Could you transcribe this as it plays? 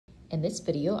In this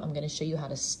video, I'm going to show you how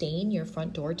to stain your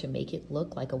front door to make it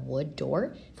look like a wood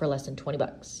door for less than 20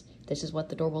 bucks. This is what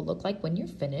the door will look like when you're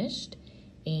finished.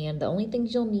 And the only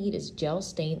things you'll need is gel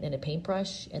stain and a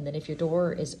paintbrush. And then if your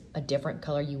door is a different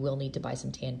color, you will need to buy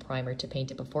some tan primer to paint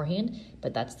it beforehand.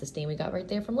 But that's the stain we got right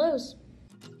there from Lowe's.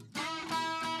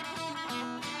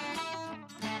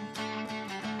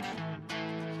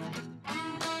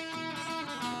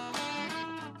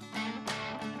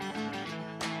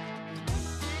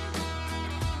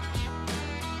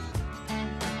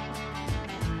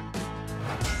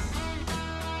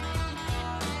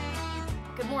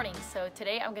 Good morning. So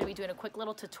today I'm going to be doing a quick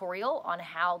little tutorial on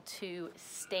how to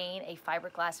stain a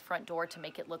fiberglass front door to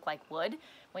make it look like wood.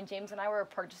 When James and I were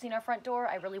purchasing our front door,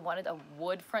 I really wanted a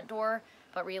wood front door,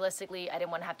 but realistically I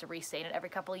didn't want to have to restain it every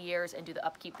couple of years and do the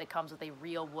upkeep that comes with a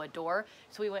real wood door.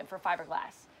 So we went for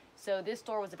fiberglass. So this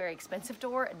door was a very expensive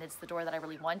door and it's the door that I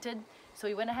really wanted. So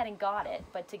we went ahead and got it,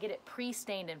 but to get it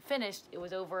pre-stained and finished, it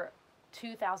was over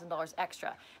 $2,000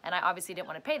 extra. And I obviously didn't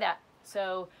want to pay that.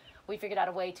 So we figured out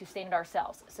a way to stain it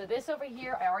ourselves. So this over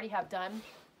here I already have done.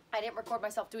 I didn't record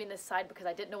myself doing this side because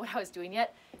I didn't know what I was doing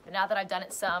yet. But now that I've done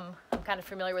it some, I'm kind of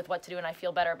familiar with what to do and I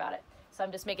feel better about it. So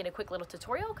I'm just making a quick little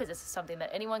tutorial because this is something that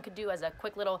anyone could do as a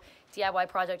quick little DIY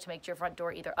project to make your front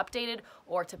door either updated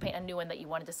or to paint a new one that you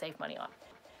wanted to save money on.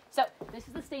 So this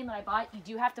is the stain that I bought. You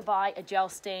do have to buy a gel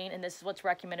stain, and this is what's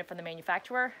recommended from the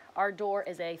manufacturer. Our door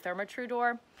is a Therma-Tru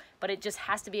door, but it just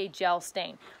has to be a gel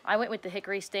stain. I went with the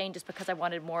hickory stain just because I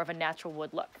wanted more of a natural wood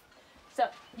look. So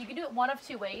you can do it one of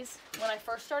two ways. When I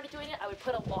first started doing it, I would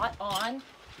put a lot on,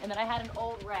 and then I had an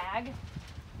old rag,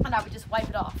 and I would just wipe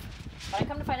it off. But I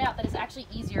come to find out that it's actually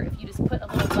easier if you just put a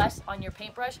little less on your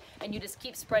paintbrush, and you just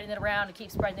keep spreading it around and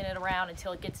keep spreading it around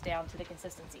until it gets down to the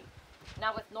consistency.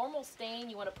 Now with normal stain,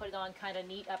 you want to put it on kind of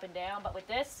neat up and down, but with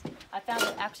this, I found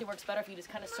it actually works better if you just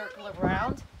kind of circle it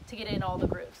around to get in all the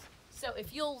grooves. So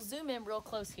if you'll zoom in real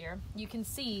close here, you can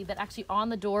see that actually on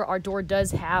the door, our door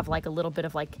does have like a little bit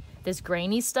of like this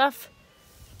grainy stuff.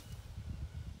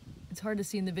 It's hard to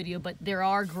see in the video, but there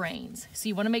are grains. So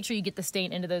you want to make sure you get the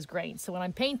stain into those grains. So when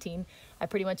I'm painting, I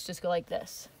pretty much just go like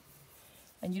this.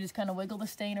 And you just kind of wiggle the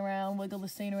stain around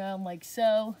like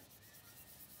so.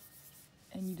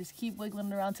 And you just keep wiggling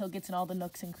it around until it gets in all the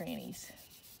nooks and crannies.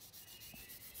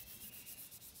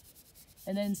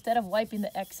 And then instead of wiping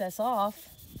the excess off,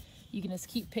 you can just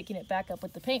keep picking it back up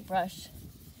with the paintbrush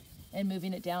and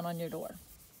moving it down on your door.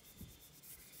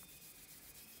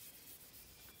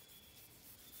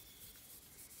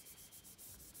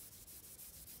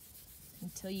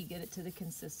 Until you get it to the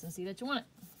consistency that you want it.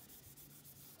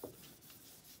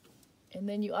 And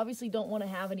then you obviously don't want to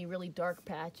have any really dark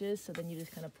patches, so then you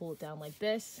just kind of pull it down like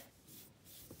this,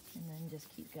 and then just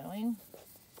keep going.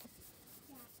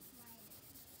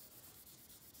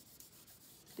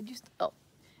 Oh,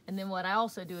 and then what I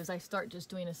also do is I start just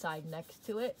doing a side next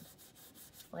to it,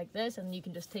 like this, and you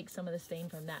can just take some of the stain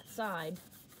from that side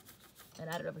and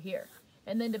add it over here.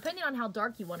 And then depending on how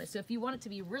dark you want it, so if you want it to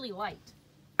be really light,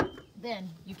 then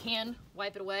you can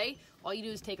wipe it away. All you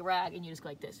do is take a rag and you just go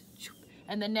like this.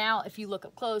 And then now, if you look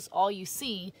up close, all you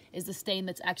see is the stain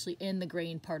that's actually in the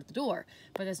grain part of the door,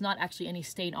 but there's not actually any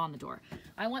stain on the door.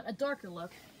 I want a darker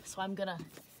look, so I'm gonna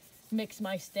mix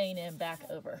my stain in back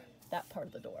over that part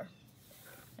of the door.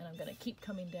 And I'm gonna keep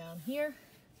coming down here,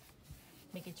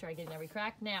 making sure I get in every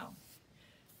crack. Now,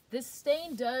 this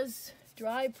stain does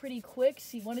dry pretty quick,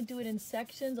 so you wanna do it in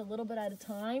sections a little bit at a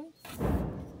time.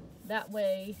 That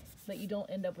way that you don't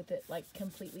end up with it like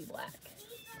completely black.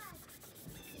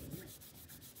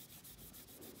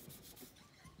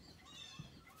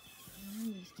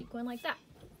 You just keep going like that.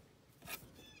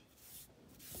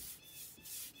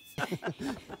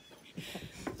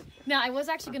 Now, I was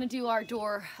actually going to do our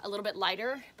door a little bit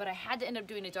lighter, but I had to end up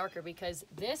doing it darker because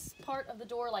this part of the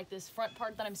door, like this front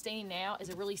part that I'm staining now, is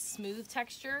a really smooth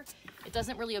texture. It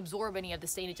doesn't really absorb any of the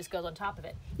stain, it just goes on top of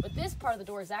it. But this part of the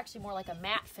door is actually more like a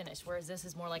matte finish, whereas this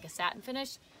is more like a satin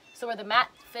finish. So where the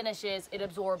matte finish is, it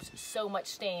absorbs so much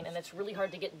stain, and it's really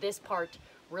hard to get this part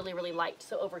really, really light.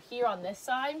 So over here on this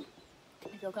side,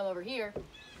 if you'll come over here,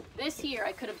 this here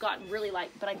I could have gotten really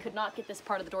light, but I could not get this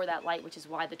part of the door that light, which is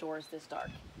why the door is this dark.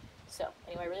 So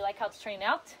anyway, I really like how it's turning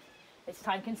out. It's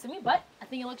time consuming, but I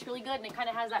think it looks really good, and it kind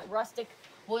of has that rustic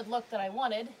wood look that I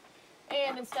wanted.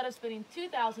 And instead of spending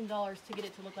 $2,000 to get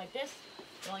it to look like this,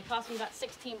 it only cost me about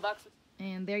 16 bucks.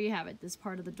 And there you have it. This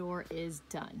part of the door is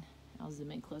done. I'll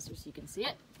zoom in closer so you can see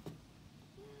it.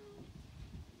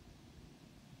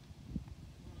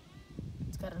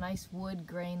 It's got a nice wood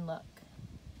grain look.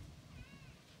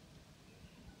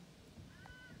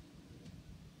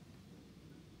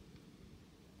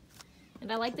 And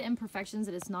But I like the imperfections,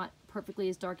 that it's not perfectly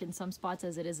as dark in some spots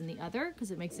as it is in the other,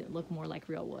 because it makes it look more like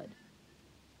real wood.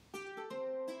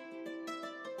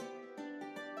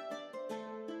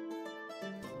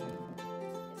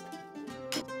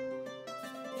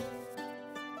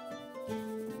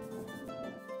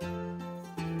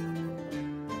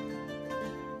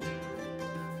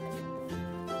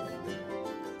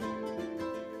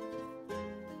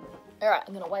 All right,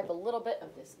 I'm gonna wipe a little bit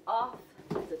of this off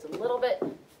because it's a little bit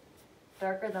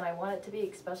darker than I want it to be,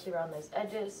 especially around those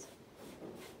edges.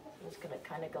 I'm just gonna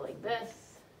kind of go like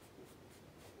this,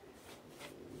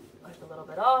 wipe a little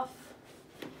bit off,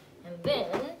 and then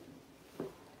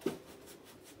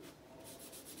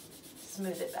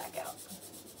smooth it back out.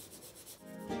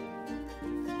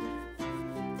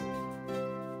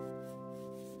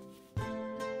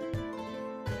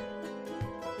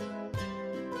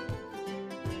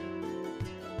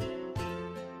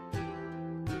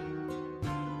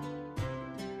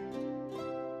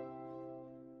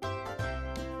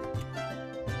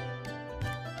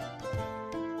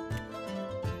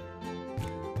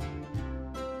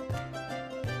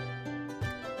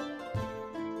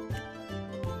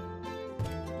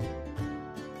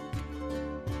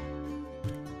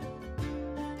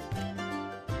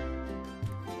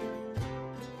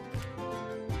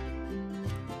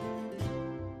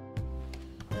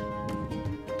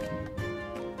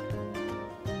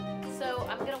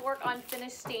 I'm gonna work on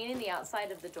finish staining the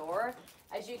outside of the door.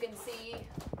 As you can see,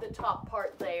 the top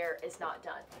part there is not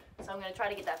done. So I'm gonna try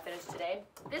to get that finished today.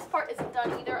 This part isn't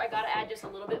done either. I gotta add just a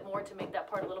little bit more to make that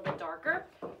part a little bit darker.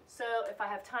 So if I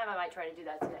have time, I might try to do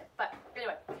that today. But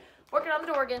anyway, working on the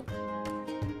door again.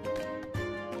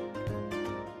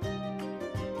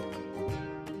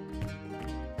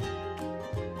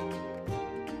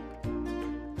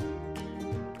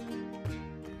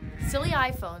 Silly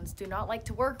iPhones do not like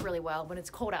to work really well when it's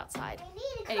cold outside.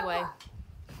 Anyway,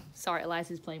 sorry, Elias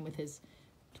is playing with his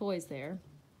toys there.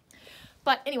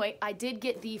 But anyway, I did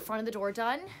get the front of the door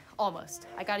done, almost.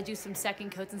 I got to do some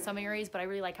second coats in some areas, but I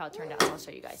really like how it turned out, so I'll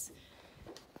show you guys.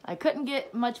 I couldn't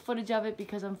get much footage of it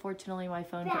because unfortunately my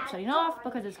phone kept shutting off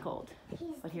because it's cold.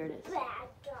 But here it is.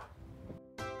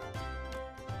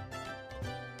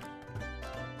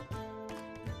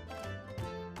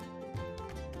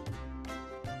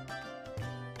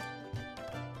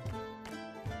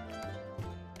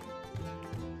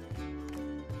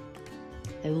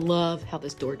 I love how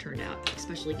this door turned out,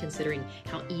 especially considering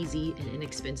how easy and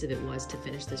inexpensive it was to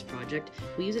finish this project.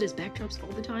 We use it as backdrops all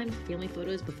the time for family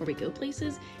photos before we go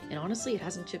places, and honestly, it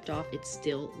hasn't chipped off. It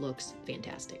still looks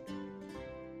fantastic.